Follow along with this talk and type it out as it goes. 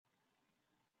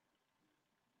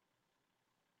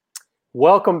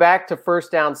Welcome back to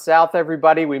First Down South,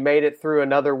 everybody. We made it through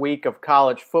another week of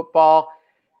college football,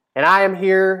 and I am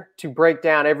here to break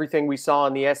down everything we saw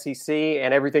in the SEC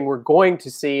and everything we're going to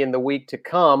see in the week to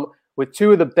come with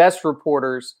two of the best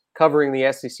reporters covering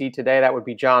the SEC today. That would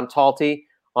be John Talty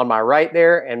on my right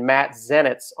there and Matt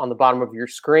Zenitz on the bottom of your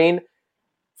screen.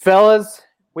 Fellas,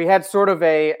 we had sort of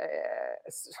a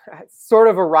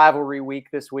rivalry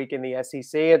week this week in the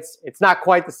SEC. It's not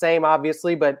quite the same,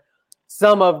 obviously, but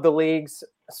some of the league's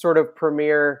sort of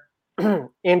premier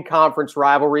in-conference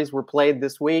rivalries were played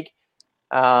this week,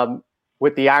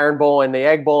 with the Iron Bowl and the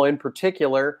Egg Bowl in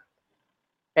particular.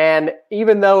 And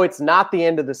even though it's not the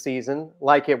end of the season,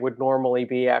 like it would normally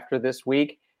be after this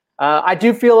week, I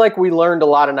do feel like we learned a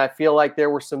lot, and I feel like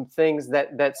there were some things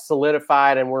that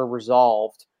solidified and were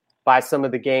resolved by some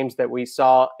of the games that we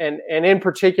saw. And in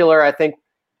particular, I think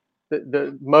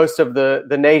the most of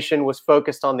the nation was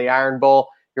focused on the Iron Bowl.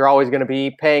 You're always going to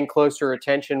be paying closer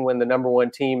attention when the number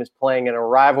one team is playing in a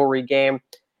rivalry game.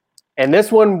 And this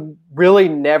one really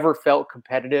never felt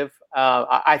competitive.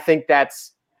 I think that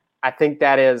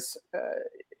is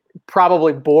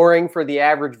probably boring for the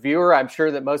average viewer. I'm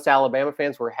sure that most Alabama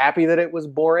fans were happy that it was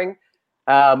boring.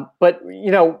 But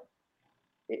you know,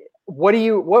 what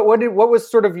was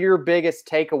sort of your biggest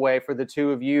takeaway for the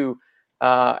two of you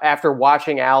after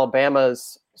watching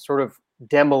Alabama's sort of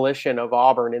demolition of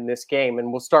Auburn in this game?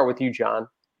 And we'll start with you, John.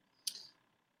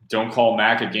 Don't call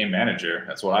Mac a game manager.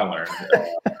 That's what I learned.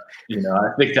 I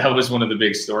think that was one of the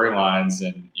big storylines.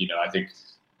 And, I think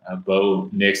Bo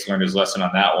Nix learned his lesson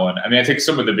on that one. I mean, I think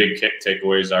some of the big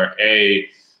takeaways are,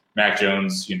 Mac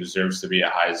Jones deserves to be a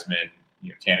Heisman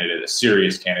candidate, a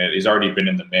serious candidate. He's already been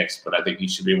in the mix, but I think he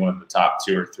should be one of the top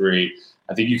two or three.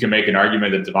 I think you can make an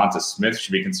argument that Devonta Smith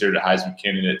should be considered a Heisman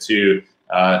candidate too.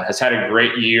 Has had a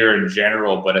great year in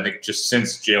general, but I think just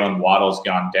since Jalen Waddle's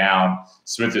gone down,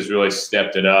 Smith has really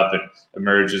stepped it up and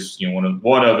emerged as one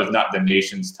of, if not the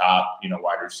nation's top,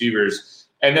 wide receivers.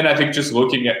 And then I think just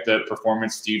looking at the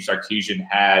performance Steve Sarkisian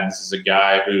had, this is a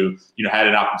guy who had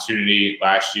an opportunity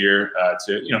last year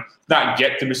to not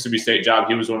get the Mississippi State job.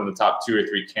 He was one of the top two or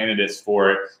three candidates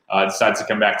for it. Decided to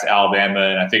come back to Alabama,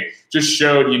 and I think just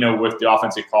showed with the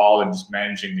offensive call and just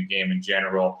managing the game in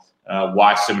general.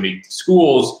 Why so many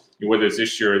schools, whether it's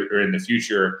this year or in the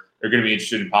future, are going to be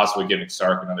interested in possibly giving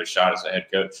Sark another shot as a head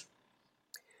coach.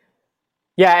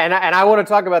 Yeah, and I want to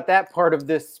talk about that part of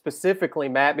this specifically,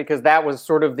 Matt, because that was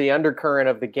sort of the undercurrent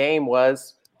of the game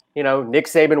was, Nick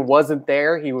Saban wasn't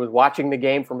there. He was watching the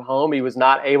game from home. He was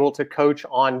not able to coach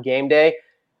on game day.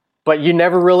 But you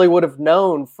never really would have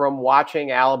known from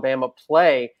watching Alabama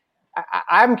play.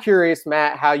 I'm curious,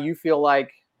 Matt, how you feel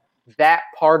like that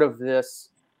part of this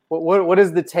 – what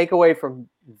is the takeaway from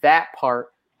that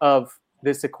part of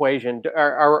this equation?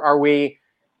 Are we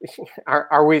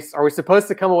supposed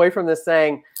to come away from this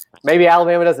saying maybe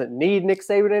Alabama doesn't need Nick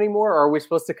Saban anymore? Or are we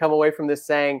supposed to come away from this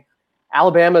saying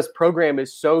Alabama's program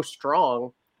is so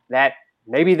strong that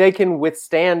maybe they can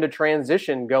withstand a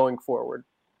transition going forward?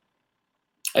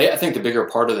 I think the bigger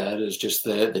part of that is just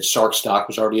that Sark stock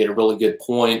was already at a really good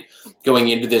point going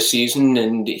into this season,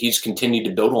 and he's continued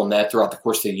to build on that throughout the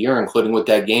course of the year, including with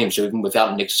that game. So even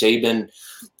without Nick Saban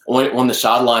on the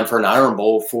sideline for an Iron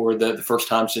Bowl for the first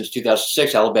time since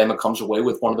 2006, Alabama comes away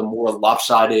with one of the more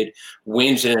lopsided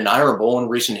wins in an Iron Bowl in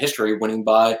recent history, winning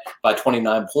by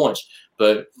 29 points.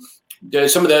 But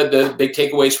some of the big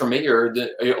takeaways for me are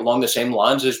along the same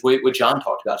lines as what John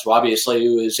talked about. So obviously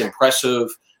it was impressive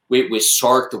with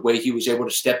Sark, the way he was able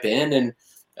to step in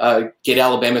and get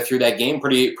Alabama through that game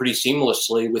pretty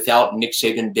seamlessly without Nick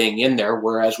Saban being in there,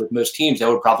 whereas with most teams, that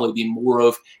would probably be more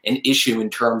of an issue in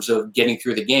terms of getting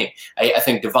through the game. I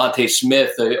think Devonta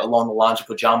Smith, along the lines of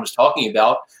what John was talking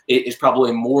about, is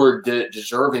probably more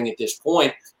deserving at this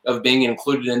point of being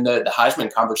included in the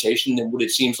Heisman conversation than what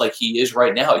it seems like he is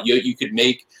right now. You could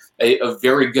make a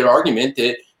very good argument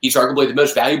that he's arguably the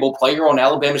most valuable player on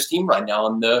Alabama's team right now,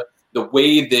 and the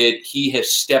way that he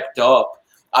has stepped up.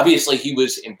 Obviously, he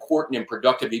was important and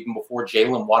productive even before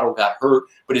Jalen Waddle got hurt,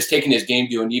 but has taken his game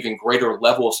to an even greater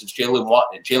level since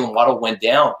Jalen Waddle went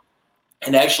down.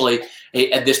 And actually,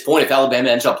 at this point, if Alabama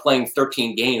ends up playing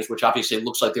 13 games, which obviously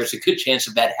looks like there's a good chance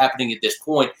of that happening at this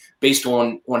point based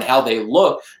on how they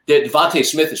look, that Devonta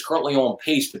Smith is currently on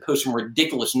pace to post some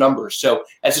ridiculous numbers. So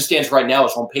as it stands right now,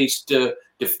 it's on pace to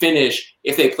finish,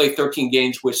 if they play 13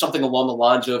 games, with something along the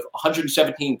lines of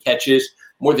 117 catches,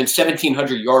 more than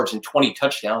 1,700 yards and 20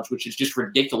 touchdowns, which is just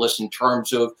ridiculous in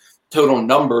terms of total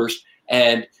numbers,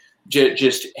 and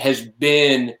just has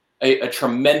been a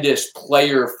tremendous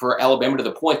player for Alabama to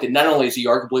the point that not only is he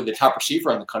arguably the top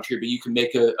receiver in the country, but you can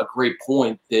make a great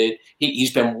point that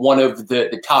he's been one of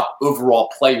the top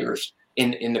overall players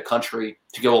in the country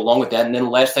to go along with that. And then the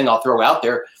last thing I'll throw out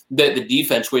there, the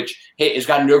defense, which has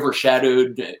gotten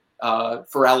overshadowed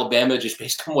for Alabama just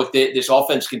based on what this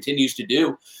offense continues to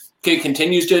do. It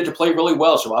continues to play really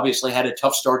well. So obviously had a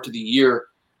tough start to the year,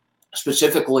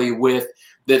 specifically with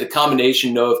the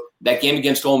combination of that game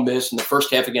against Ole Miss and the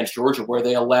first half against Georgia, where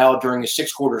they allowed during a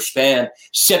 6-quarter span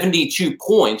 72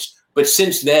 points. But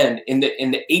since then, in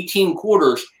the 18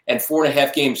 quarters and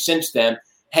 4.5 games since then,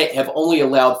 have only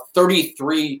allowed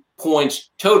 33 points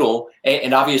total.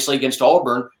 And obviously against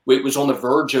Auburn, it was on the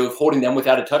verge of holding them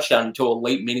without a touchdown until a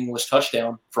late meaningless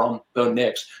touchdown from Bo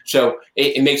Nix. So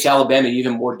it makes Alabama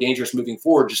even more dangerous moving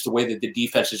forward, just the way that the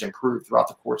defense has improved throughout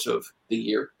the course of the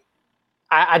year.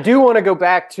 I do want to go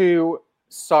back to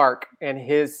Sark and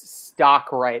his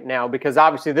stock right now, because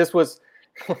obviously this was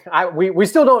we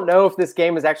still don't know if this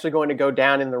game is actually going to go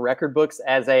down in the record books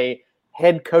as a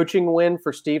head coaching win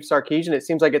for Steve Sarkisian. It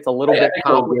seems like it's a little bit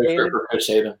complicated. For Coach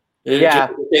Saban. Yeah.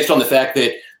 Based on the fact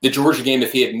that the Georgia game,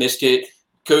 if he had missed it,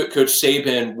 Coach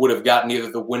Saban would have gotten either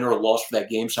the win or loss for that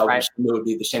game. So I would assume it would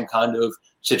be the same kind of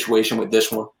situation with this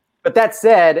one. But that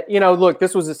said, look,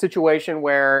 this was a situation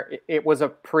where it was a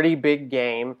pretty big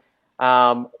game.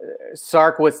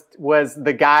 Sark was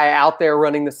the guy out there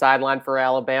running the sideline for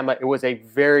Alabama. It was a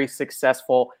very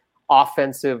successful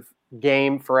offensive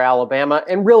game for Alabama.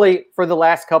 And really, for the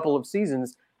last couple of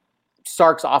seasons,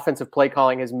 Sark's offensive play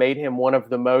calling has made him one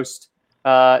of the most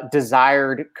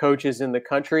desired coaches in the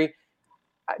country.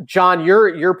 John,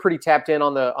 you're pretty tapped in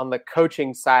on the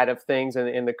coaching side of things and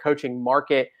in the coaching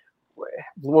market.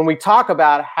 When we talk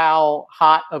about how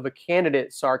hot of a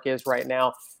candidate Sark is right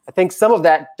now, I think some of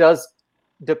that does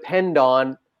depend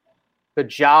on the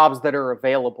jobs that are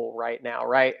available right now,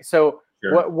 right? So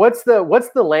sure. What's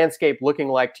the landscape looking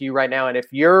like to you right now? And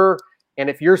if you're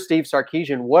Steve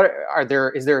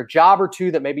Sarkisian, is there a job or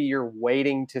two that maybe you're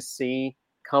waiting to see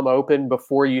come open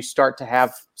before you start to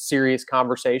have serious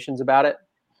conversations about it?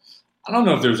 I don't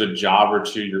know if there's a job or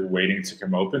two you're waiting to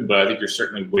come open, but I think you're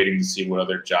certainly waiting to see what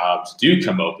other jobs do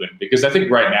come open. Because I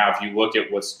think right now, if you look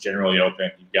at what's generally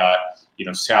open, you've got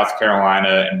South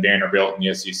Carolina and Vanderbilt in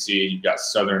the SEC, you've got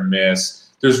Southern Miss.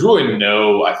 There's really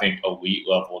no, I think, elite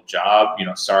level job.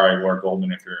 Sorry, Laura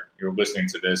Goldman, if you're listening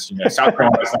to this, South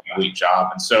Carolina is not an elite job.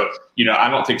 And so, I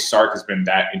don't think Sark has been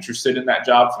that interested in that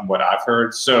job from what I've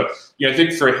heard. So, I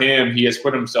think for him, he has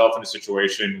put himself in a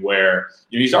situation where,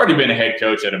 he's already been a head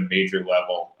coach at a major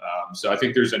level. So I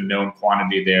think there's a known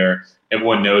quantity there.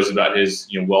 Everyone knows about his,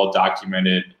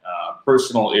 well-documented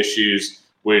personal issues,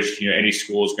 which, any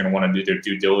school is going to want to do their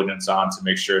due diligence on to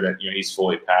make sure that, he's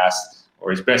fully passed,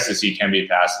 or as best as he can be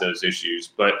past those issues.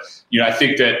 But, I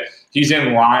think that he's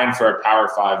in line for a Power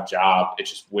 5 job. It's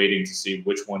just waiting to see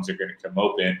which ones are going to come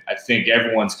open. I think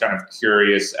everyone's kind of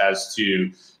curious as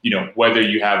to, whether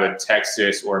you have a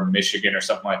Texas or Michigan or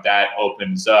something like that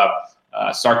opens up.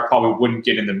 Sark probably wouldn't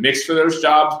get in the mix for those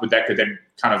jobs, but that could then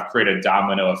kind of create a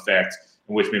domino effect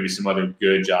in which maybe some other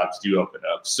good jobs do open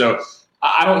up. So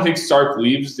I don't think Sark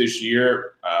leaves this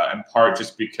year, in part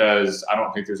just because I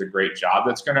don't think there's a great job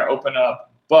that's going to open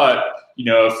up. But,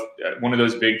 if one of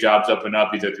those big jobs open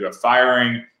up, either through a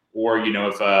firing or,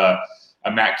 if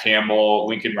a Matt Campbell,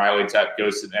 Lincoln Riley type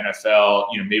goes to the NFL,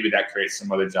 maybe that creates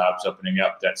some other jobs opening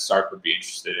up that Sark would be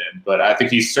interested in. But I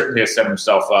think he certainly has set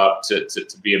himself up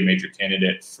to be a major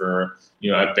candidate for,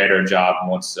 a better job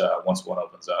once one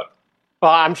opens up.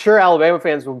 Well, I'm sure Alabama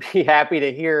fans will be happy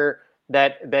to hear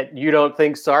that you don't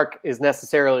think Sark is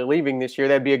necessarily leaving this year.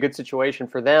 That'd be a good situation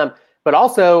for them. But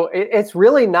also, it's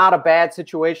really not a bad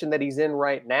situation that he's in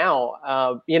right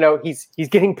now. He's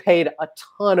getting paid a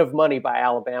ton of money by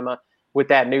Alabama with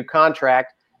that new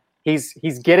contract. He's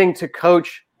getting to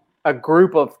coach a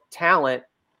group of talent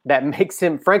that makes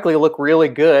him, frankly, look really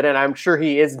good. And I'm sure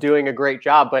he is doing a great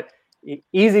job, but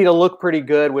easy to look pretty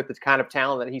good with the kind of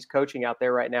talent that he's coaching out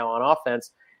there right now on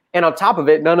offense. And on top of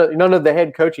it, none of the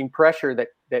head coaching pressure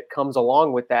that comes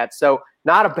along with that. So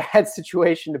not a bad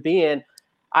situation to be in.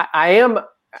 I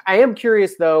am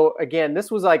curious, though. Again,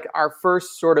 this was like our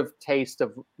first sort of taste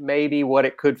of maybe what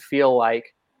it could feel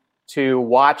like to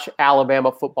watch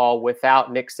Alabama football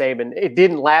without Nick Saban. It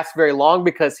didn't last very long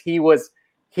because he was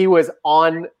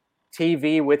on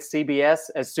TV with CBS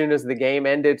as soon as the game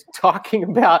ended, talking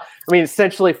about,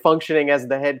 essentially functioning as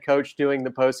the head coach doing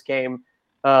the post-game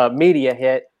media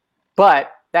hit.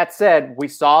 But that said, we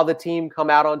saw the team come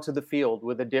out onto the field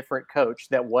with a different coach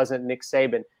that wasn't Nick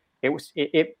Saban.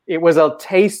 It was a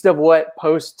taste of what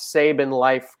post-Saban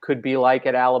life could be like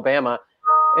at Alabama.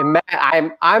 And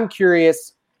Matt, I'm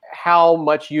curious how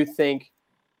much you think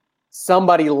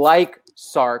somebody like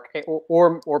Sark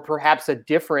or perhaps a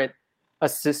different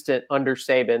assistant under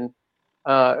Saban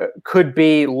could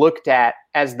be looked at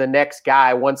as the next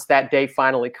guy once that day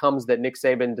finally comes that Nick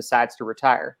Saban decides to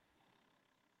retire.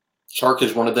 Sark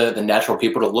is one of the natural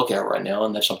people to look at right now,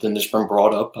 and that's something that's been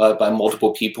brought up by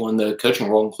multiple people in the coaching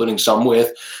role, including some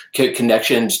with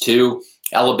connections to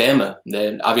Alabama.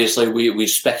 Then obviously we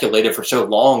speculated for so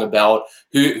long about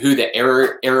who the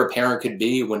heir apparent could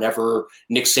be whenever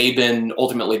Nick Saban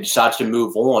ultimately decides to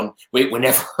move on.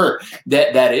 Whenever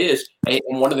that is, and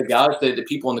one of the guys that the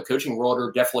people in the coaching world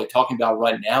are definitely talking about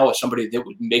right now as somebody that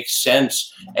would make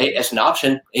sense as an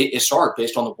option is Sark,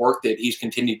 based on the work that he's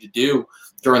continued to do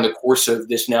during the course of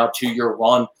this now 2-year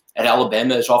run at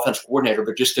Alabama as offensive coordinator.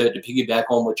 But just to piggyback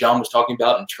on what John was talking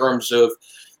about in terms of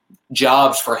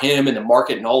jobs for him and the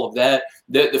market and all of that,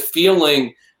 the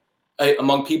feeling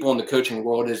among people in the coaching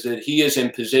world is that he is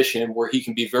in position where he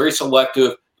can be very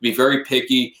selective, be very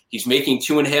picky. He's making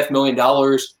 $2.5 million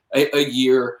a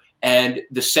year. And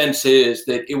the sense is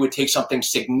that it would take something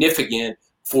significant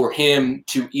for him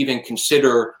to even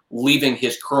consider leaving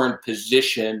his current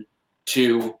position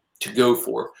to go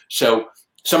for. So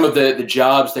some of the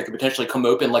jobs that could potentially come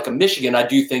open, like a Michigan, I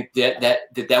do think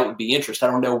that would be interest. I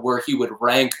don't know where he would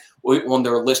rank on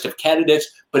their list of candidates,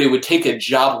 but it would take a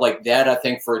job like that, I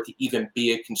think, for it to even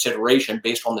be a consideration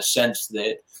based on the sense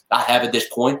that I have at this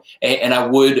point. And I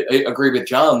would agree with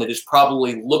John that it's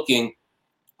probably looking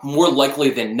more likely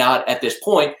than not at this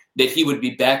point that he would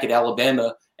be back at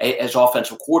Alabama as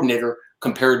offensive coordinator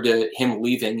compared to him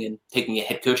leaving and taking a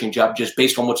head coaching job, just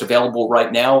based on what's available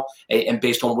right now and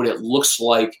based on what it looks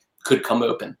like could come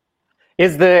open.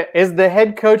 Is the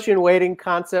head coach in waiting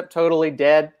concept totally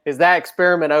dead? Is that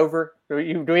experiment over? Do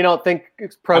we don't think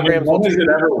programs? When has it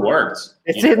ever worked?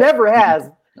 It never has.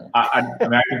 I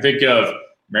mean, I can think of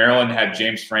Maryland had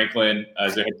James Franklin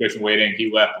as their head coach in waiting.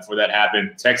 He left before that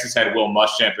happened. Texas had Will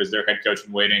Muschamp as their head coach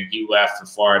in waiting. He left for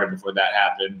Florida before that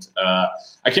happened.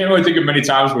 I can't really think of many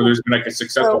times where there's been like a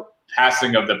successful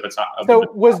passing of the baton.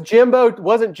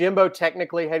 Wasn't Jimbo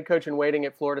technically head coach in waiting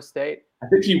at Florida State? I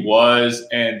think he was,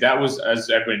 and that was, as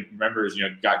everyone remembers,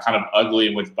 got kind of ugly,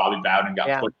 and with Bobby Bowden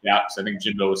got pushed out because I think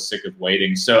Jimbo was sick of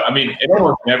waiting. So I mean, it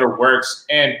almost never works.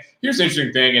 And here's the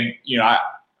interesting thing, and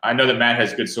I know that Matt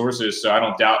has good sources, so I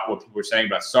don't doubt what people are saying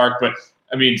about Sark. But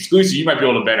I mean, Scalise, you might be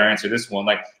able to better answer this one.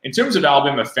 Like, in terms of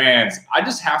Alabama fans, I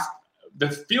just have the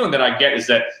feeling that I get is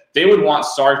that they would want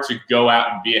Sark to go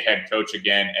out and be a head coach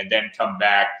again and then come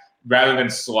back, rather than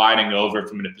sliding over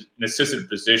from an assistant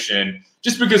position,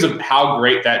 just because of how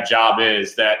great that job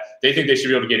is, that they think they should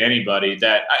be able to get anybody.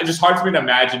 That it's just hard for me to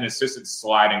imagine an assistant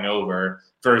sliding over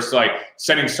versus like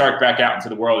sending Sark back out into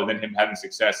the world and then him having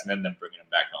success and then them bringing him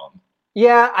back home.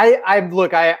 Yeah,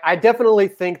 I definitely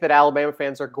think that Alabama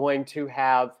fans are going to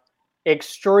have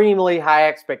extremely high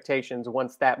expectations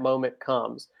once that moment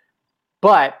comes.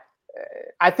 But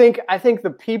I think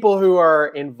the people who are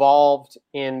involved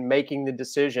in making the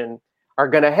decision are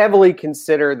going to heavily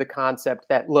consider the concept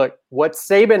that, look, what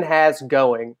Saban has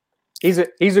going, he's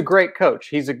a great coach.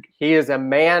 He is a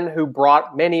man who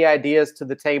brought many ideas to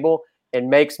the table and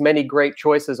makes many great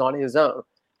choices on his own.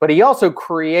 But he also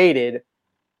created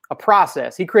a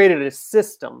process. He created a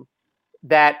system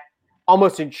that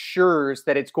almost ensures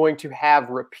that it's going to have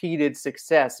repeated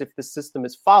success if the system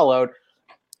is followed.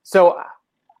 So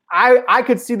I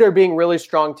could see there being really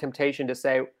strong temptation to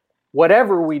say,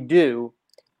 whatever we do,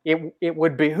 it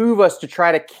would behoove us to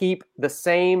try to keep the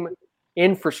same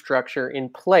infrastructure in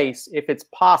place if it's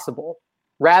possible,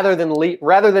 rather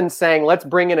than saying, let's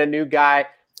bring in a new guy,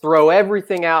 throw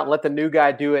everything out, and let the new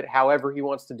guy do it however he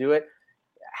wants to do it.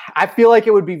 I feel like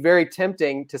it would be very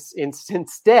tempting to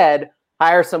instead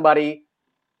hire somebody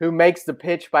who makes the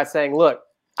pitch by saying, look,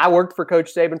 I worked for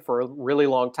Coach Saban for a really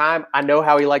long time. I know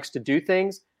how he likes to do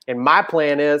things. And my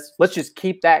plan is, let's just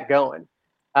keep that going.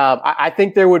 I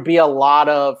think there would be a lot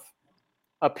of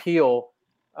appeal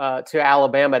to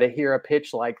Alabama to hear a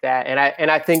pitch like that.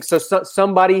 And I think so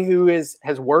somebody who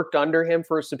has worked under him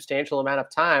for a substantial amount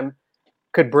of time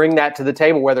could bring that to the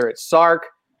table, whether it's Sark,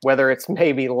 whether it's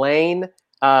maybe Lane.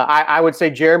 I would say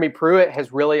Jeremy Pruitt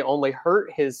has really only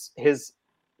hurt his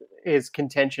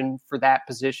contention for that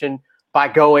position by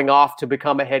going off to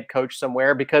become a head coach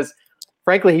somewhere, because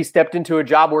frankly, he stepped into a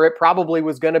job where it probably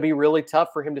was going to be really tough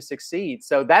for him to succeed.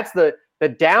 So that's the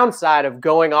downside of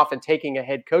going off and taking a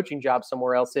head coaching job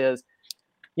somewhere else is,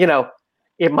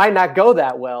 it might not go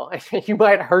that well. You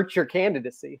might hurt your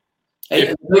candidacy. The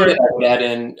thing that I would add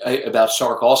in about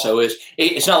Sark also is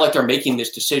it's not like they're making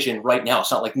this decision right now.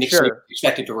 It's not like Nick Saban is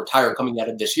expected to retire coming out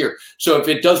of this year. So if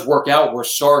it does work out where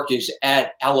Sark is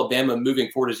at Alabama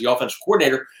moving forward as the offensive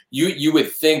coordinator, you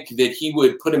would think that he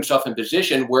would put himself in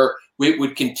position where we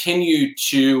would continue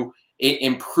to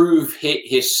improve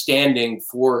his standing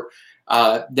for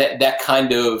that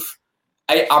kind of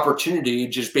opportunity,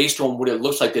 just based on what it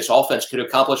looks like this offense could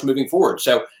accomplish moving forward.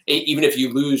 So even if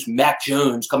you lose Mac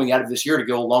Jones coming out of this year to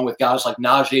go along with guys like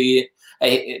Najee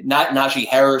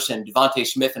Harris and Devontae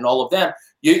Smith and all of them,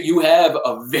 you have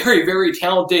a very, very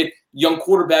talented young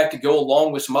quarterback to go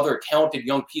along with some other talented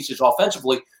young pieces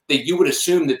offensively that you would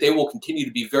assume that they will continue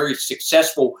to be very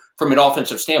successful from an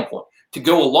offensive standpoint. To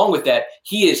go along with that,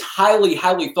 he is highly,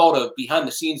 highly thought of behind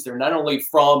the scenes there, not only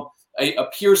from a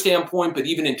peer standpoint, but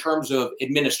even in terms of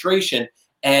administration.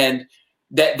 And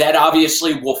that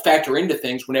obviously will factor into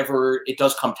things whenever it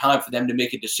does come time for them to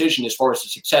make a decision as far as the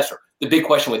successor. The big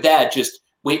question with that, just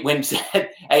when's that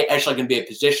actually going to be a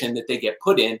position that they get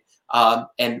put in?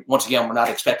 And once again, we're not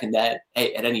expecting that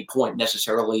at any point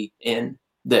necessarily in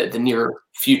the near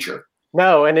future.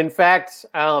 No, and in fact,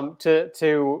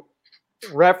 to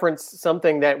reference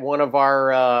something that one of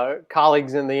our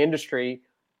colleagues in the industry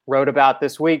wrote about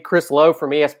this week, Chris Lowe from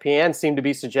ESPN seemed to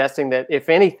be suggesting that, if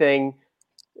anything,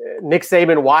 Nick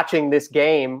Saban watching this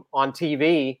game on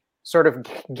TV sort of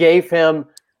gave him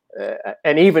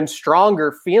an even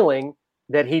stronger feeling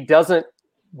that he doesn't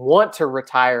want to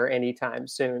retire anytime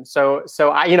soon. So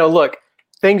I, look,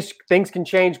 things can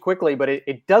change quickly, but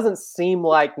it doesn't seem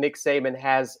like Nick Saban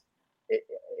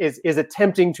is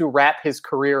attempting to wrap his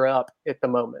career up at the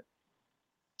moment.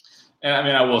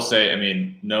 And I will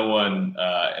say, no one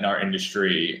in our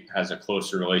industry has a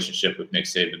closer relationship with Nick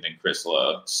Saban than Chris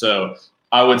Lowe. So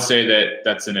I would say that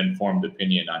that's an informed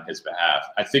opinion on his behalf.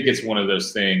 I think it's one of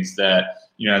those things that,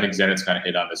 I think Zenit's kind of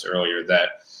hit on this earlier,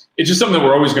 that it's just something that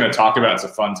we're always going to talk about. It's a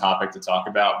fun topic to talk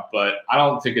about, but I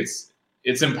don't think it's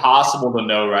impossible to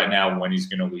know right now when he's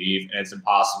going to leave, and it's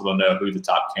impossible to know who the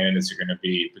top candidates are going to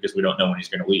be because we don't know when he's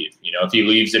going to leave. If he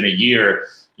leaves in a year,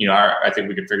 I think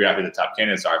we could figure out who the top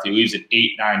candidates are. If he leaves in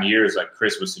 8-9 years, like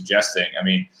Chris was suggesting,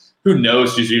 who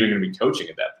knows who's even going to be coaching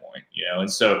at that point,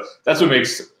 And so that's what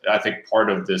makes, I think, part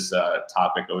of this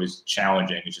topic always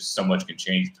challenging. It's just so much can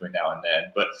change between now and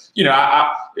then. But,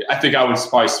 I think I would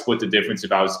probably split the difference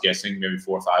if I was guessing maybe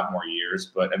 4 or 5 more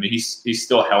years. But, he's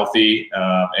still healthy.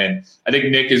 And I think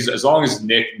Nick is, as long as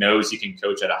Nick knows he can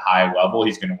coach at a high level,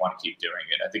 he's going to want to keep doing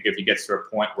it. I think if he gets to a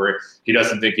point where he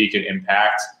doesn't think he can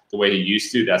impact the way he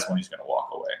used to, that's when he's going to walk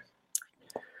away.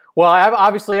 Well,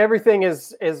 obviously everything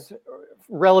is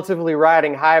relatively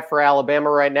riding high for Alabama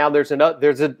right now. There's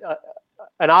an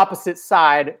opposite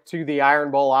side to the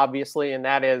Iron Bowl, obviously, and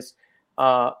that is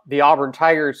the Auburn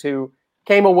Tigers, who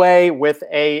came away with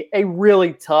a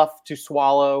really tough to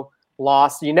swallow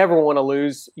loss. You never want to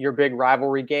lose your big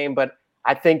rivalry game, but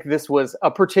I think this was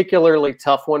a particularly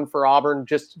tough one for Auburn,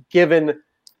 just given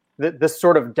the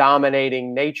sort of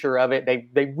dominating nature of it.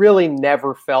 They really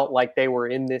never felt like they were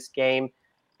in this game.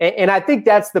 And I think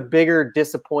that's the bigger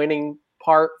disappointing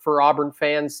part for Auburn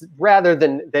fans, rather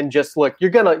than just, look,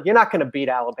 you're not gonna beat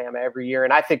Alabama every year.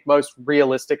 And I think most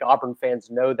realistic Auburn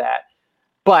fans know that.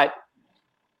 But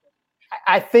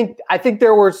I think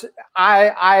there was,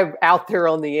 I out there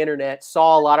on the internet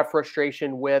saw a lot of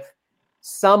frustration with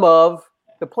some of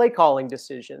the play calling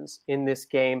decisions in this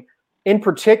game. In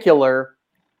particular,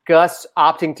 Gus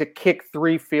opting to kick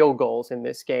 3 field goals in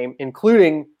this game,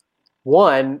 including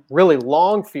one really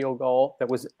long field goal that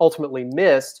was ultimately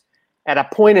missed at a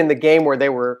point in the game where they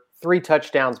were 3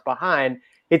 touchdowns behind.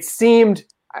 It seemed,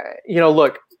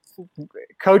 look,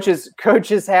 coaches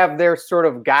have their sort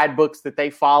of guidebooks that they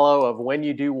follow of when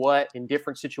you do what in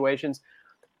different situations.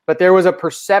 But there was a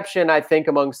perception, I think,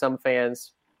 among some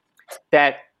fans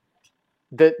that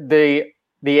the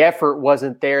effort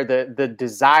wasn't there, the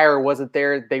desire wasn't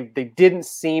there. They didn't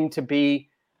seem to be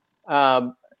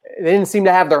they didn't seem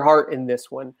to have their heart in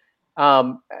this one.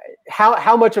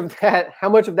 How much of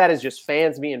that is just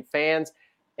fans being fans?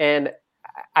 And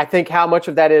I think how much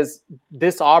of that is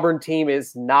this Auburn team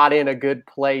is not in a good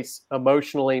place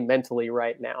emotionally, mentally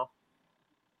right now.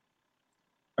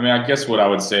 I guess what I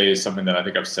would say is something that I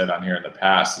think I've said on here in the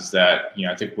past is that,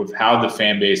 I think with how the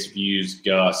fan base views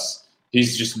Gus,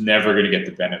 he's just never going to get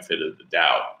the benefit of the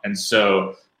doubt. And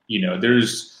so,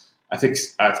 I think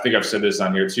I've said this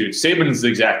on here too. Saban is the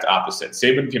exact opposite.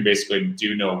 Saban can basically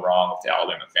do no wrong with the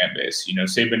Alabama fan base.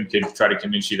 Saban can try to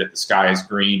convince you that the sky is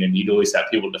green, and he'd at least have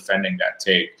people defending that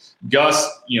take.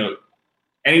 Gus,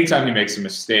 anytime he makes a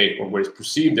mistake or what is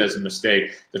perceived as a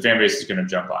mistake, the fan base is going to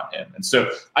jump on him. And so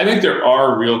I think there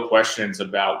are real questions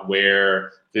about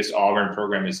where this Auburn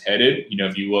program is headed.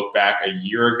 If you look back a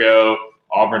year ago,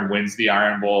 Auburn wins the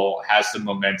Iron Bowl, has some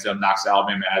momentum, knocks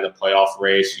Alabama out of the playoff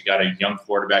race. You got a young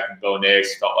quarterback in Bo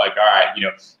Nix. Felt like, all right,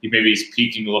 he maybe is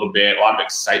peaking a little bit. A lot of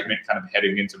excitement kind of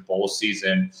heading into bowl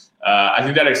season. I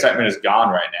think that excitement is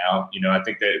gone right now. I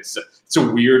think that it's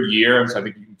a weird year, so I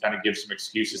think you can kind of give some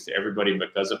excuses to everybody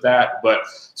because of that. But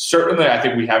certainly, I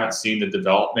think we haven't seen the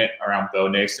development around Bo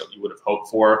Nix that you would have hoped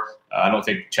for. I don't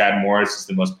think Chad Morris is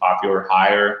the most popular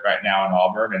hire right now in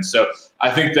Auburn, and so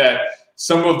I think that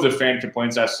some of the fan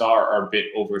complaints I saw are a bit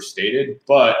overstated,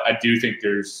 but I do think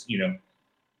there's,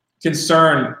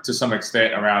 concern to some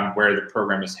extent around where the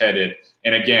program is headed.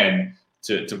 And again,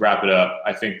 to wrap it up,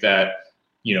 I think that,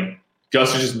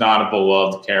 Gus is just not a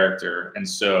beloved character. And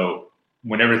so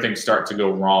whenever things start to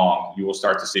go wrong, you will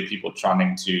start to see people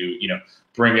trying to,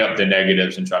 bring up the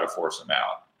negatives and try to force them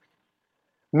out.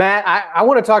 Matt, I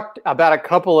want to talk about a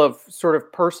couple of sort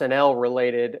of personnel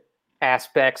related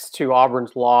aspects to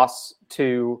Auburn's loss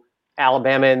to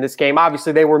Alabama in this game.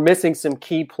 Obviously, they were missing some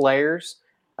key players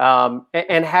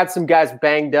and had some guys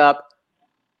banged up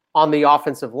on the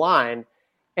offensive line.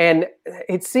 And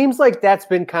it seems like that's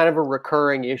been kind of a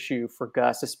recurring issue for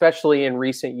Gus, especially in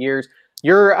recent years.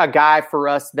 You're a guy for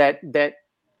us that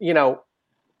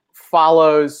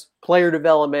follows player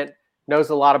development, knows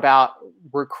a lot about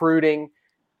recruiting.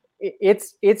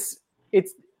 It's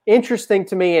interesting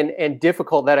to me and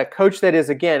difficult that a coach that is,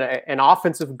 again, an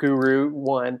offensive guru,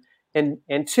 one,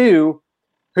 and two,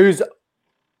 who's,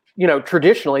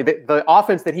 traditionally the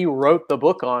offense that he wrote the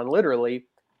book on literally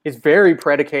is very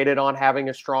predicated on having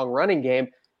a strong running game.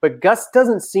 But Gus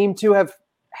doesn't seem to have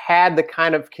had the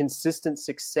kind of consistent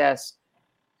success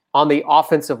on the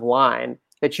offensive line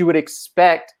that you would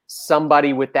expect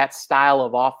somebody with that style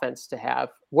of offense to have.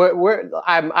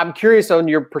 I'm curious on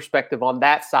your perspective on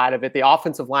that side of it, the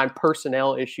offensive line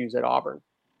personnel issues at Auburn.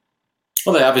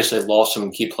 Well, they obviously lost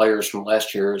some key players from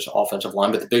last year's offensive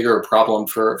line, but the bigger problem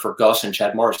for Gus and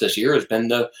Chad Morris this year has been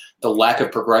the lack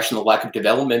of progression, the lack of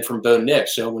development from Bo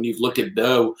Nix. So when you've looked at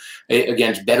Bo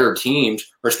against better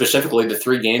teams, or specifically the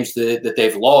 3 games that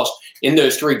they've lost, in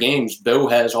those 3 games, Bo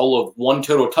has all of 1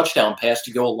 total touchdown pass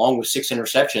to go along with 6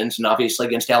 interceptions. And obviously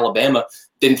against Alabama,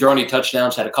 didn't throw any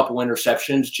touchdowns, had a couple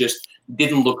interceptions, just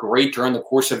didn't look great during the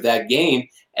course of that game.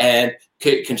 And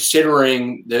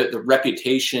considering the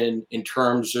reputation in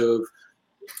terms of,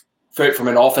 from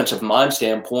an offensive mind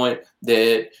standpoint,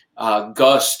 that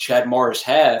Gus, Chad Morris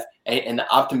have, and the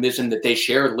optimism that they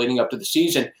shared leading up to the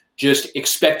season, just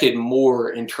expected more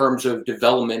in terms of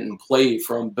development and play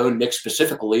from Bo Nix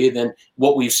specifically than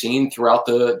what we've seen throughout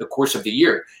the course of the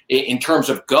year. In terms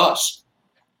of Gus,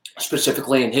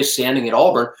 specifically in his standing at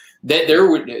Auburn, that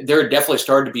there definitely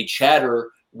started to be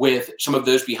chatter with some of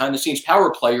those behind-the-scenes power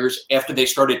players after they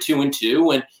started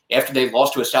 2-2 and after they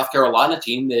lost to a South Carolina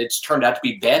team that's turned out to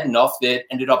be bad enough that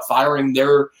ended up firing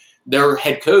their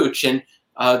head coach and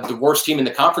the worst team in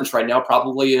the conference right now,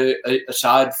 probably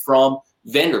aside from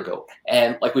Vanderbilt.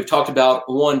 And like we've talked about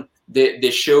on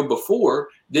this show before,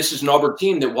 this is an Auburn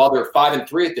team that, while they're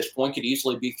 5-3 at this point, could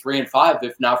easily be 3-5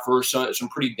 if not for some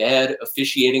pretty bad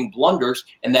officiating blunders,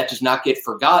 and that does not get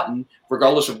forgotten,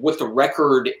 regardless of what the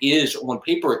record is on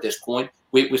paper at this point,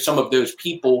 with some of those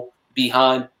people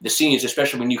behind the scenes,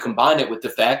 especially when you combine it with the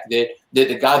fact that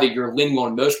the guy that you're leaning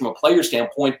on most from a player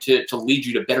standpoint to lead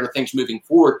you to better things moving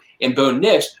forward, and Bo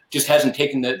Nix just hasn't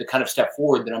taken the kind of step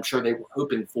forward that I'm sure they were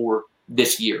hoping for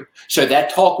this year. So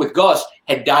that talk with Gus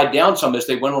had died down some as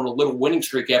they went on a little winning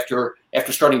streak after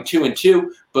starting 2-2.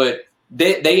 But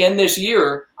they end this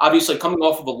year, obviously coming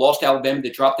off of a loss to Alabama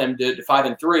that dropped them to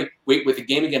 5-3 with a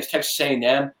game against Texas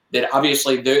A&M that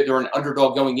obviously they're an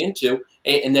underdog going into.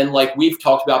 And then, like we've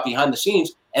talked about behind the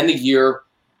scenes, end the year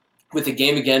with a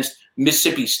game against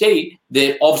Mississippi State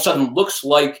that all of a sudden looks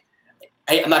like,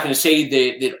 I'm not going to say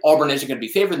that Auburn isn't going to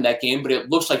be favored in that game, but it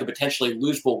looks like a potentially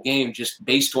losable game just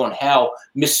based on how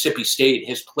Mississippi State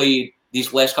has played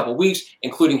these last couple of weeks,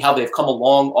 including how they've come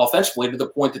along offensively to the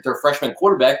point that their freshman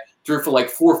quarterback threw for like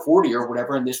 440 or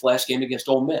whatever in this last game against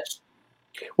Ole Miss.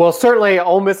 Well, certainly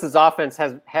Ole Miss's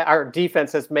our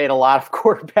defense has made a lot of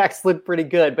quarterbacks look pretty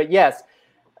good, but yes.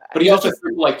 But he also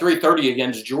threw like 330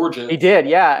 against Georgia. He did,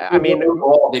 yeah. I mean,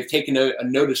 overall, they've taken a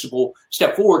noticeable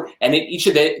step forward. And in each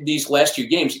of these last 2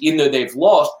 games, even though they've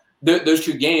lost, those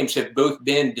 2 games have both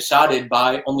been decided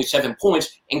by only 7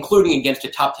 points, including against a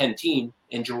top 10 team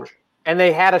in Georgia. And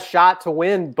they had a shot to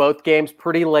win both games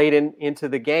pretty late into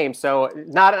the game. So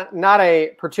not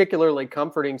a particularly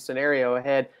comforting scenario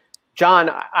ahead.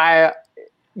 John,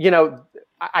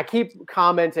 I keep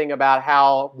commenting about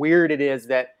how weird it is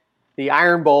that the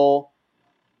Iron Bowl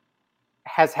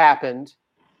has happened,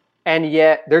 and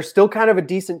yet there's still kind of a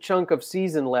decent chunk of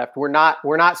season left. We're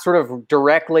not sort of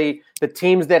directly, the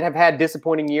teams that have had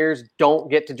disappointing years don't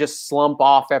get to just slump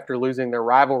off after losing their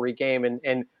rivalry game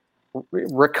and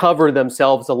recover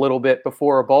themselves a little bit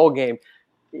before a bowl game.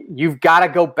 You've got to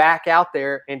go back out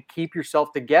there and keep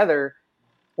yourself together,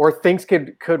 or things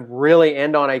could really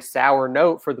end on a sour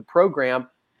note for the program.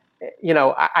 You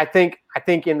know, I think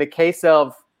in the case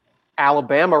of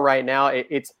Alabama right now,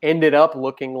 it's ended up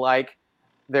looking like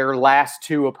their last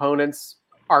two opponents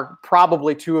are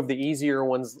probably two of the easier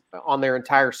ones on their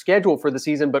entire schedule for the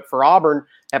season. But for Auburn,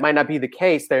 that might not be the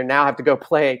case. They now have to go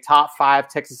play a top 5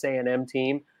 Texas A&M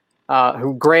team,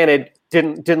 who granted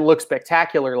didn't look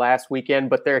spectacular last weekend,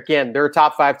 but they're a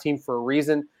top 5 team for a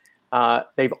reason.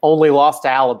 They've only lost to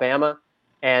Alabama,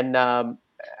 and I'm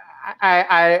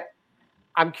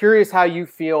curious how you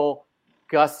feel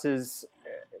Gus's.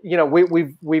 You know,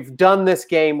 we've done this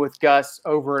game with Gus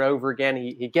over and over again.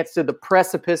 He gets to the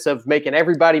precipice of making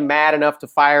everybody mad enough to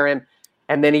fire him,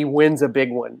 and then he wins a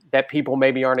big one that people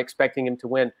maybe aren't expecting him to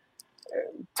win.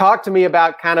 Talk to me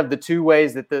about kind of the two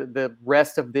ways that the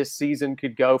rest of this season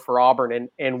could go for Auburn,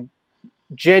 and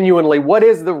genuinely, what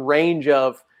is the range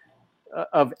of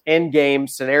end game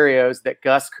scenarios that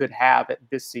Gus could have at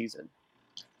this season?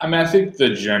 I mean, I think the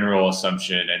general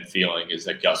assumption and feeling is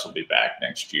that Gus will be back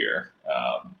next year.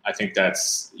 I think I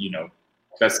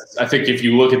think if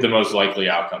you look at the most likely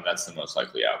outcome, that's the most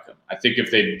likely outcome. I think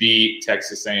if they beat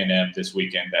Texas A&M this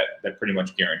weekend, that pretty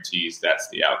much guarantees that's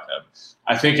the outcome.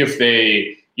 I think if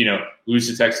they, lose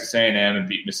to Texas A&M and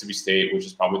beat Mississippi State, which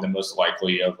is probably the most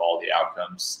likely of all the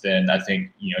outcomes, then I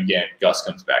think, again, Gus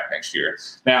comes back next year.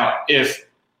 Now, if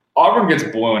Auburn gets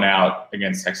blown out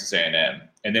against Texas A&M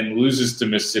and then loses to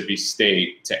Mississippi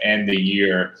State to end the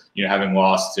year, having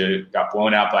got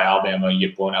blown out by Alabama, you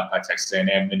get blown out by Texas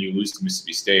A&M, then you lose to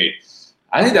Mississippi State.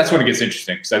 I think that's when it gets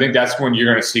interesting, because I think that's when you're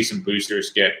going to see some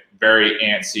boosters get very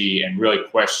antsy and really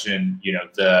question,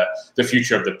 the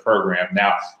future of the program.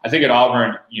 Now, I think at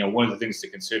Auburn, one of the things to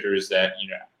consider is that,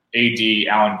 AD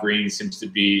Allen Green seems to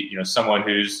be, someone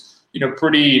who's,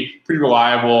 pretty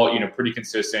reliable, pretty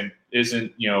consistent,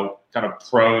 isn't, kind of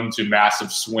prone to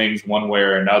massive swings one way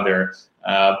or another.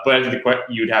 But I think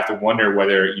you'd have to wonder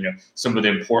whether, some of the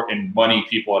important money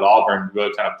people at Auburn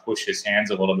really kind of push his hands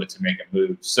a little bit to make a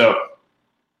move. So,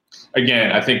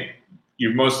 again, I think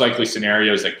your most likely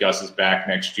scenario is that Gus is back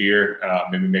next year,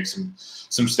 maybe make some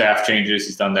staff changes.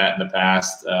 He's done that in the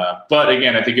past. But,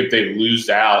 again, I think if they lose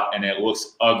out and it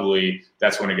looks ugly,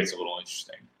 that's when it gets a little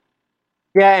interesting.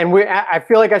 Yeah, and I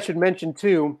feel like I should mention,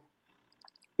 too,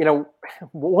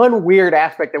 one weird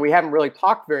aspect that we haven't really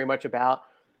talked very much about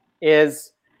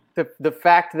is the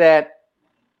fact that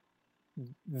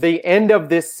the end of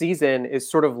this season is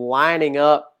sort of lining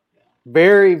up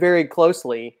very, very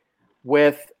closely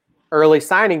with early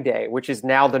signing day, which is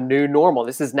now the new normal.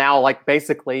 This is now like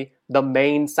basically the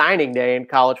main signing day in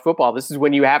college football. This is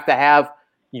when you have to have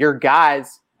your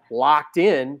guys locked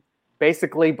in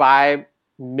basically by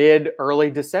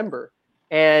early December.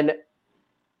 And,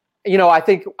 I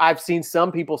think I've seen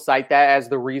some people cite that as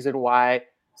the reason why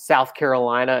South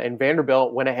Carolina and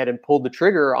Vanderbilt went ahead and pulled the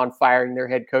trigger on firing their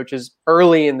head coaches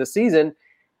early in the season.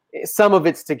 Some of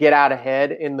it's to get out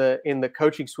ahead in the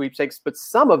coaching sweepstakes, but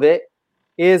some of it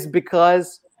is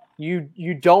because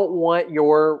you don't want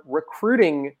your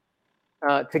recruiting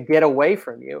to get away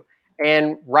from you.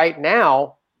 And right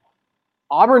now,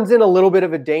 Auburn's in a little bit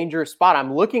of a dangerous spot.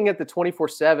 I'm looking at the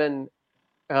 24/7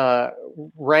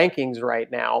 rankings right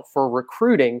now for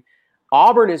recruiting.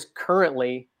 Auburn is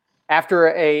currently, after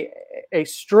a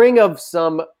string of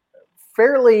some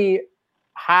fairly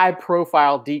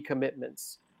high-profile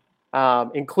decommitments,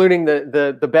 including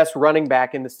the best running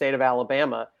back in the state of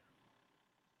Alabama,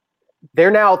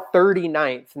 they're now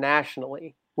 39th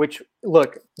nationally. Which,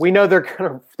 look, we know they're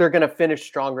gonna finish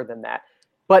stronger than that.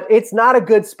 But it's not a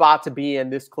good spot to be in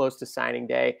this close to signing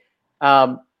day.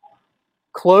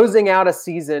 Closing out a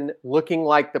season looking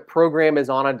like the program is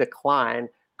on a decline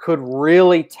could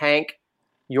really tank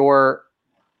your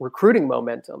recruiting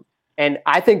momentum. And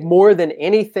I think more than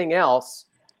anything else,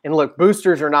 and look,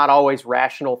 boosters are not always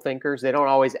rational thinkers. They don't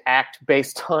always act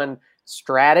based on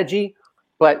strategy.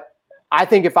 But I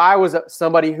think if I was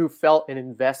somebody who felt an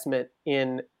investment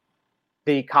in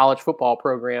the college football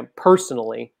program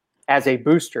personally, as a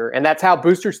booster, and that's how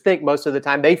boosters think most of the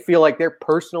time. They feel like they're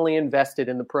personally invested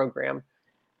in the program.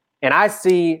 And I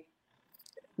see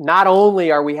not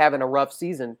only are we having a rough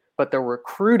season, but the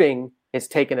recruiting is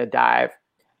taking a dive.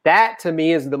 That to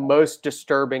me is the most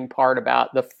disturbing part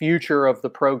about the future of the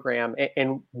program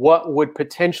and what would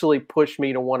potentially push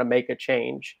me to want to make a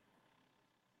change.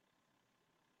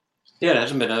 Yeah, it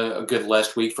hasn't been a good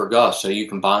last week for Gus. So you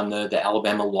combine the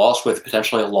Alabama loss with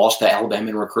potentially a loss to Alabama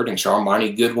in recruiting. So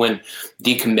Armani Goodwin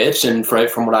decommits, and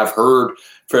from what I've heard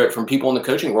from people in the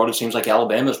coaching world, it seems like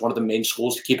Alabama is one of the main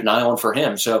schools to keep an eye on for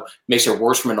him. So it makes it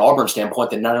worse from an Auburn standpoint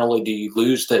that not only do you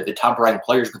lose the top-ranked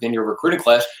players within your recruiting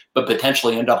class, but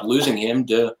potentially end up losing him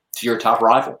to your top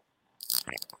rival.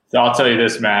 So I'll tell you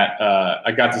this, Matt.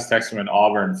 I got this text from an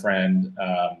Auburn friend,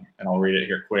 and I'll read it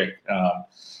here quick.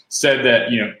 Said that,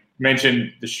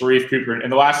 mentioned the Sharife Cooper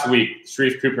in the last week.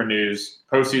 Sharife Cooper news: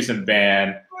 postseason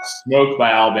ban, smoked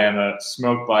by Alabama,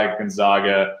 smoked by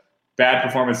Gonzaga, bad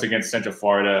performance against Central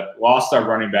Florida, lost our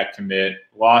running back commit,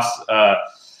 lost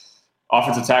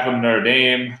offensive tackle to Notre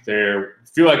Dame. They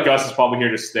feel like Gus is probably here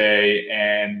to stay,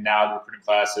 and now the recruiting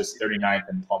class is 39th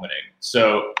and plummeting.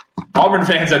 So Auburn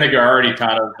fans, I think, are already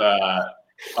kind of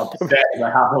upset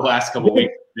about how the last couple of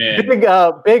weeks.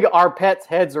 Big our pets'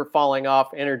 heads are falling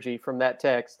off energy from that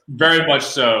text. Very much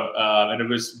so. And it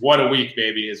was what a week,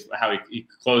 baby, is how he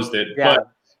closed it. Yeah.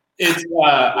 But it's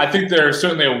I think they're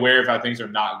certainly aware of how things are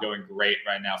not going great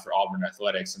right now for Auburn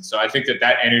athletics. And so I think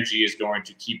that energy is going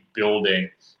to keep building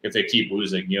if they keep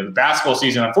losing. The basketball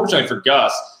season, unfortunately for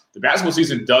Gus, the basketball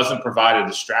season doesn't provide a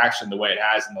distraction the way it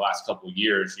has in the last couple of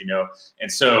years, And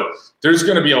so there's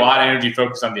going to be a lot of energy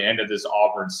focused on the end of this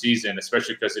Auburn season,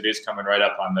 especially because it is coming right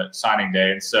up on the signing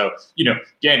day. And so,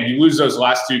 again, you lose those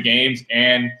last two games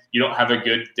and you don't have a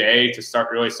good day to start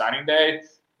early signing day.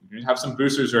 You have some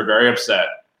boosters who are very upset.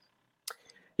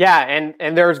 Yeah,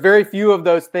 and there's very few of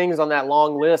those things on that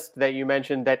long list that you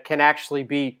mentioned that can actually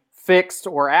be fixed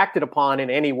or acted upon in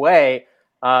any way.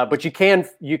 But you can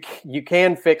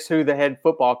fix who the head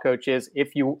football coach is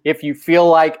if you feel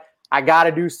like I got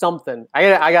to do something.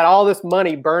 I got all this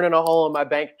money burning a hole in my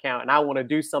bank account, and I want to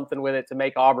do something with it to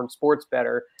make Auburn sports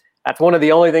better. That's one of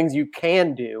the only things you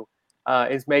can do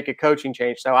is make a coaching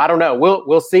change. So I don't know.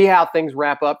 We'll see how things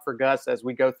wrap up for Gus as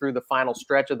we go through the final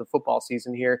stretch of the football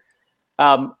season here.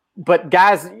 But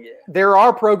guys, there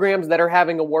are programs that are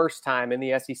having a worse time in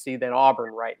the SEC than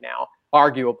Auburn right now,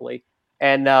 arguably.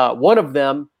 And one of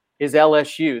them is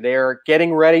LSU. They're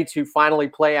getting ready to finally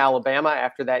play Alabama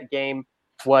after that game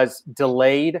was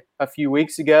delayed a few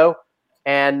weeks ago.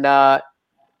 And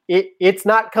it's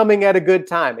not coming at a good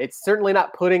time. It's certainly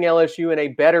not putting LSU in a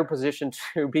better position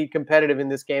to be competitive in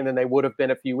this game than they would have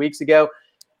been a few weeks ago.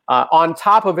 On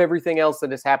top of everything else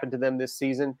that has happened to them this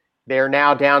season, they're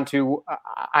now down to,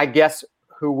 I guess,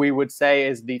 who we would say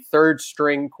is the third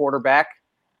string quarterback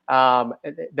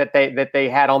that they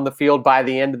had on the field by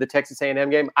the end of the Texas A&M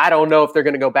game. I don't know if they're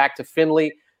going to go back to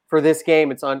Finley for this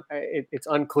game. It's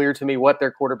unclear to me what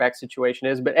their quarterback situation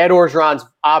is. But Ed Orgeron's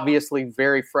obviously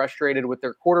very frustrated with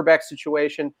their quarterback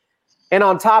situation. And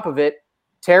on top of it,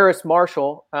 Terrace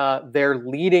Marshall, their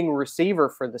leading receiver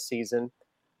for the season,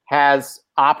 has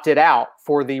opted out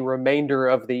for the remainder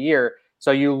of the year. So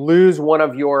you lose one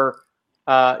of your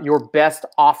best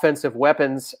offensive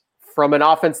weapons from an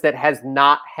offense that has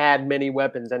not had many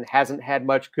weapons and hasn't had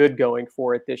much good going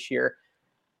for it this year.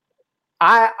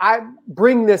 I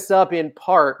bring this up in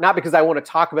part, not because I want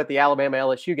to talk about the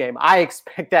Alabama-LSU game. I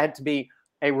expect that to be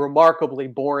a remarkably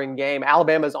boring game.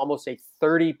 Alabama is almost a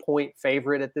 30-point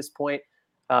favorite at this point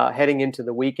heading into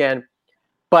the weekend.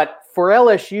 But for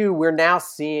LSU, we're now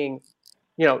seeing,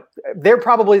 they're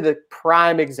probably the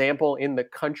prime example in the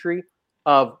country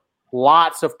of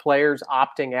lots of players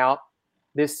opting out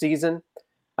this season.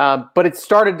 But it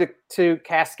started to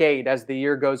cascade as the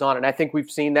year goes on. And I think we've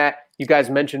seen that. You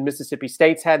guys mentioned Mississippi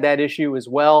State's had that issue as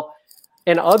well.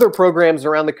 And other programs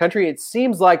around the country, it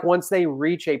seems like once they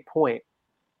reach a point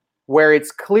where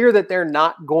it's clear that they're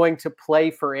not going to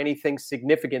play for anything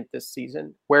significant this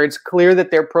season, where it's clear that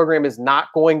their program is not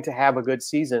going to have a good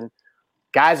season,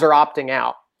 guys are opting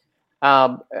out.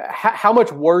 How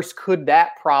much worse could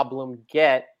that problem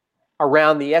get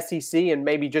around the SEC and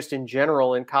maybe just in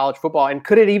general in college football? And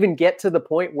could it even get to the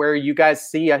point where you guys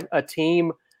see a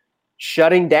team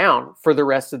shutting down for the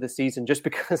rest of the season just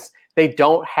because they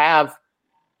don't have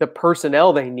the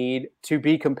personnel they need to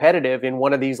be competitive in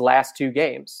one of these last two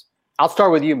games? I'll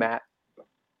start with you, Matt.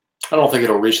 I don't think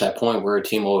it'll reach that point where a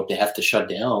team will have to shut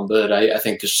down, but I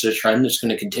think this is a trend that's going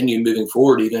to continue moving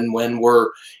forward even when we're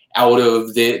out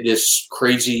of this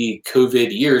crazy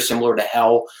COVID year, similar to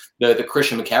how the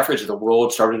Christian McCaffreys of the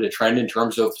world started a trend in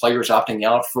terms of players opting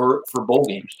out for bowl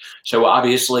games. So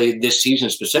obviously this season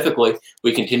specifically,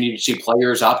 we continue to see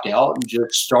players opt out and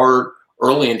just start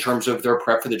early in terms of their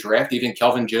prep for the draft. Even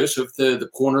Kelvin Joseph, the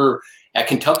corner at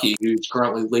Kentucky, who's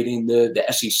currently leading the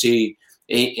SEC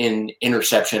in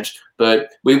interceptions.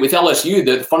 But with LSU,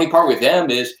 the funny part with them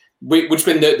is, which has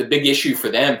been the big issue for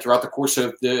them throughout the course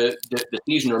of the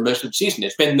season, or most of the season,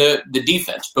 it's been the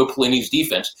defense, Bo Pelini's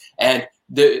defense. And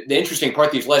the interesting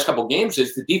part these last couple of games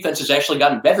is the defense has actually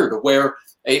gotten better, to where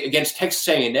against Texas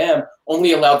A&M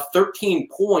only allowed 13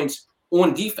 points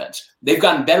on defense. They've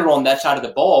gotten better on that side of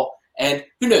the ball. And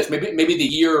who knows, maybe the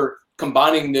year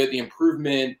combining the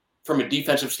improvement from a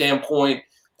defensive standpoint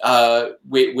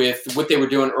with what they were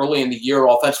doing early in the year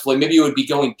offensively, maybe it would be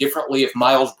going differently if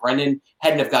Miles Brennan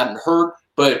hadn't have gotten hurt.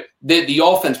 But the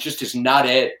offense just is not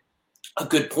at a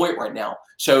good point right now.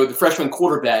 So the freshman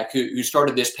quarterback who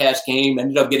started this past game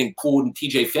ended up getting pulled in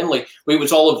TJ Finley. It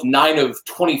was all of 9 of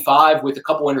 25 with a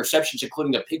couple interceptions,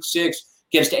 including a pick 6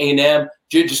 against A&M,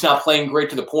 just not playing great,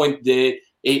 to the point that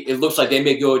it looks like they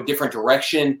may go a different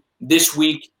direction this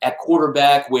week at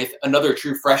quarterback with another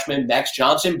true freshman, Max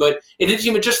Johnson. But it isn't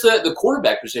even just the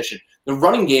quarterback position. The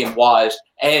running game wise,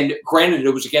 and granted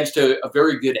it was against a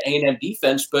very good A&M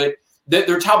defense, but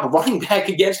their top running back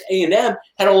against A&M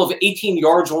had all of 18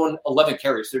 yards on 11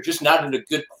 carries. They're just not at a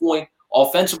good point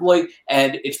offensively,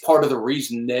 and it's part of the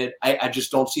reason that I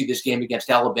just don't see this game against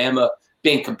Alabama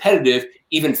being competitive,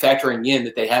 even factoring in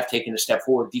that they have taken a step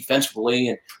forward defensively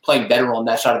and playing better on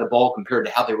that side of the ball compared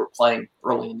to how they were playing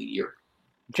early in the year.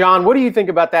 John, what do you think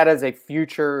about that as a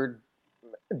future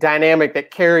dynamic that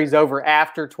carries over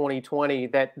after 2020,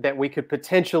 that we could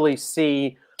potentially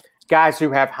see guys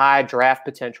who have high draft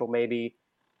potential maybe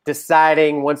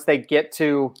deciding once they get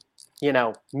to,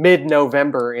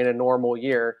 mid-November in a normal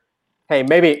year, hey,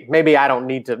 maybe I don't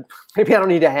need to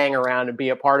hang around and be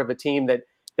a part of a team that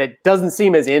doesn't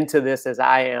seem as into this as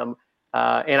I am,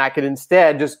 and I could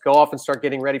instead just go off and start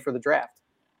getting ready for the draft.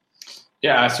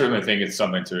 Yeah, I certainly think it's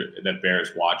something that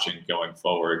bears watching going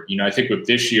forward. I think with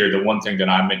this year, the one thing that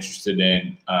I'm interested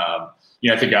in,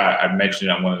 I think I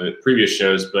mentioned it on one of the previous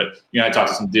shows, but, I talked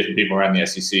to some different people around the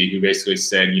SEC who basically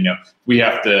said, we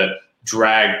have to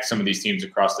drag some of these teams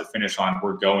across the finish line.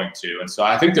 We're going to. And so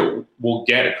I think that we'll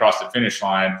get across the finish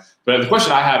line. But the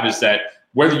question I have is that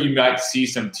whether you might see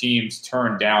some teams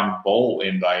turn down bowl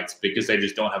invites because they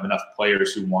just don't have enough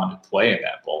players who want to play in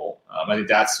that bowl. I think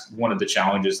that's one of the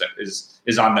challenges that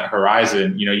is on the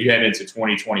horizon. You head into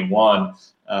 2021,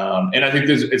 and I think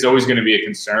it's always going to be a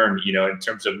concern, in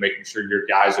terms of making sure your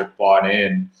guys are bought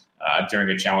in during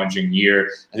a challenging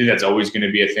year. I think that's always going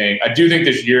to be a thing. I do think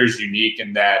this year is unique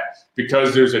in that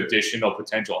because there's additional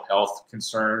potential health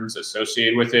concerns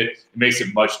associated with it, it makes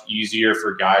it much easier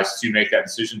for guys to make that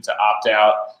decision to opt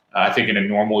out. I think in a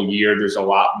normal year, there's a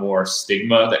lot more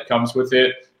stigma that comes with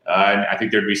it. And I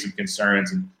think there'd be some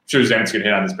concerns, and I'm sure Zan's going to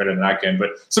hit on this better than I can, but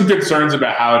some concerns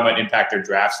about how it might impact their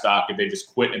draft stock if they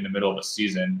just quit in the middle of a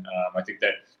season. I think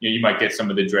that you might get some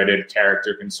of the dreaded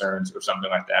character concerns or something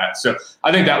like that. So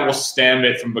I think that will stem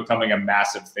it from becoming a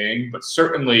massive thing. But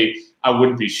certainly I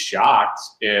wouldn't be shocked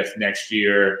if next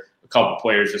year a couple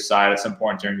players decide at some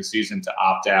point during the season to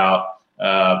opt out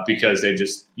because they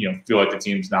just feel like the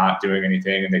team's not doing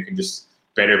anything and they can just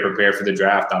better prepare for the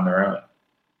draft on their own.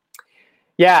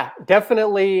 Yeah,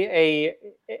 definitely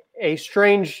a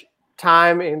strange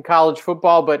time in college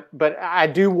football, but I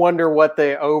do wonder what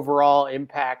the overall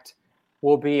impact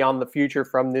will be on the future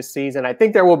from this season. I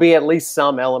think there will be at least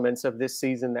some elements of this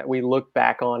season that we look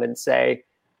back on and say,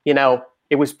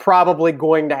 it was probably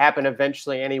going to happen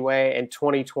eventually anyway, and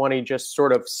 2020 just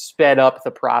sort of sped up the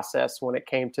process when it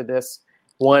came to this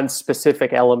one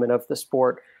specific element of the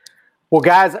sport. Well,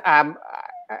 guys,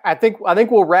 I think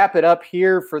we'll wrap it up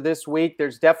here for this week.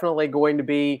 There's definitely going to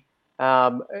be,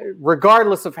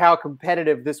 regardless of how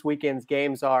competitive this weekend's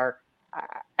games are,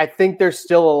 I think there's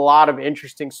still a lot of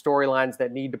interesting storylines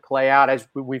that need to play out. As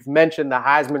we've mentioned, the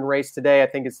Heisman race today, I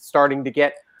think it's starting to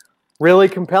get really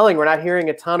compelling. We're not hearing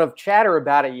a ton of chatter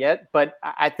about it yet, but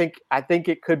I think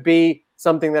it could be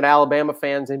something that Alabama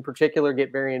fans in particular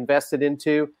get very invested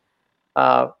into.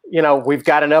 We've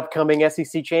got an upcoming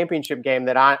SEC championship game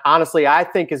that I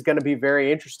think is going to be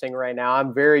very interesting right now.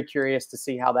 I'm very curious to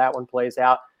see how that one plays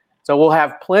out. So we'll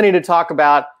have plenty to talk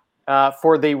about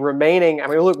for the remaining. I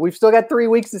mean, look, we've still got 3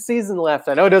 weeks of season left.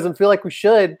 I know it doesn't feel like we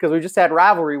should because we just had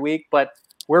rivalry week, but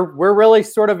we're really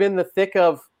sort of in the thick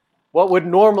of what would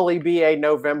normally be a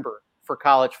November for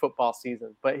college football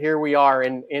season. But here we are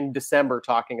in December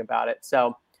talking about it.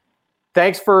 So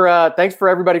Thanks for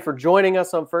everybody for joining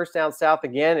us on First Down South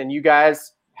again, and you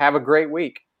guys have a great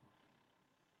week.